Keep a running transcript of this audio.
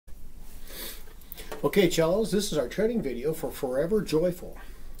Okay, cellos, this is our training video for Forever Joyful.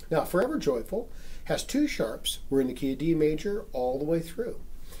 Now, Forever Joyful has two sharps. We're in the key of D major all the way through.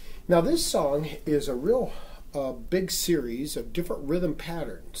 Now, this song is a real big series of different rhythm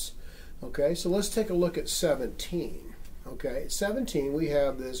patterns. Okay, so let's take a look at 17. Okay, 17, we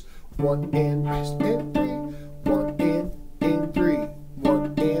have this 1 and rest and 3, 1 and 3,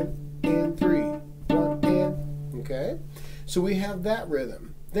 1 and 3, 1 and, okay? So we have that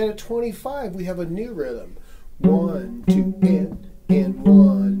rhythm. Then at 25, we have a new rhythm. 1, 2, and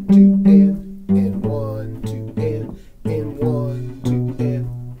 1, 2, and 1, 2, and 1, 2, and.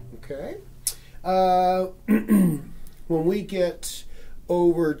 Okay? When we get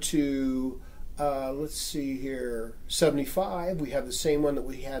over to, let's see here, 75, we have the same one that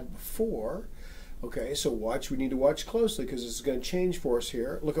we had before. Okay, so we need to watch closely because this is going to change for us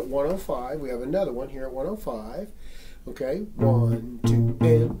here. Look at 105. We have another one here at 105. Okay, 1, 2,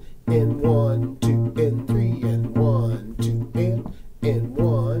 and 1, 2, and 3, and 1, 2, and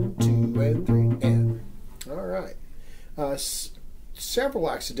 1, 2, and 3, and. All right. Several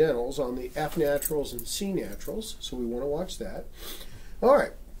accidentals on the F naturals and C naturals, so we want to watch that. All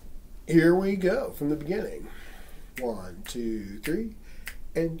right, here we go from the beginning. 1, 2, 3,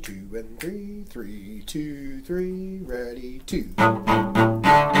 and 2, and 3, 3, 2, 3, ready, 2, 2,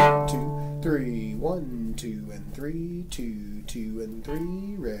 3, 1, 2, and 3, 2, 2, and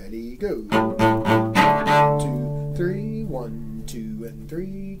 3, ready, go. 2, 3, 1, 2, and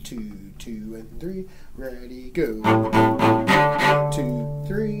 3, 2, 2, and 3, ready, go. 2,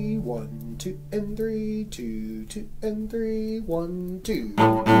 3, 1, 2, and 3, 2, 2, and 3, 1, 2.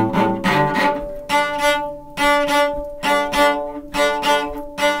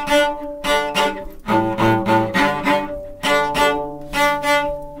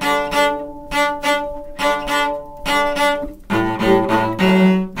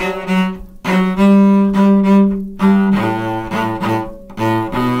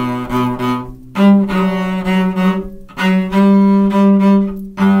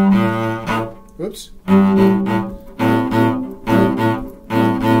 Oops.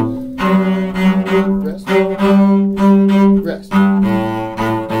 Rest. Rest.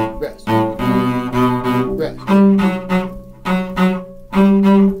 Rest. Rest.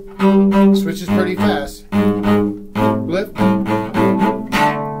 Switches pretty fast. Lift.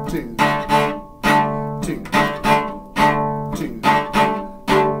 2. 2. 2. 2. 2.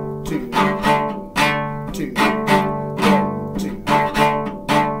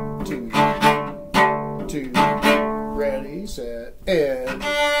 2, ready, set, and 2,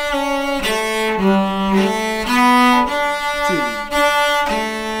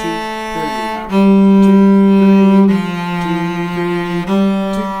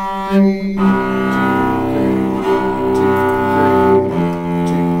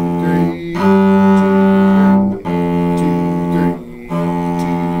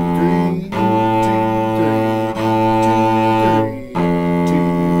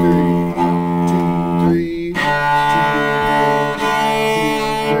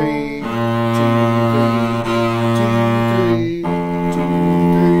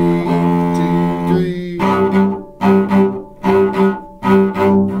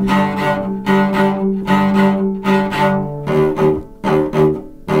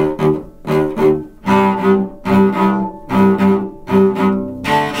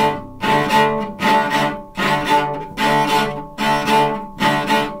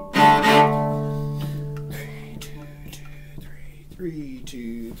 3,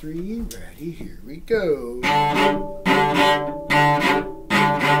 2, 3, ready, here we go.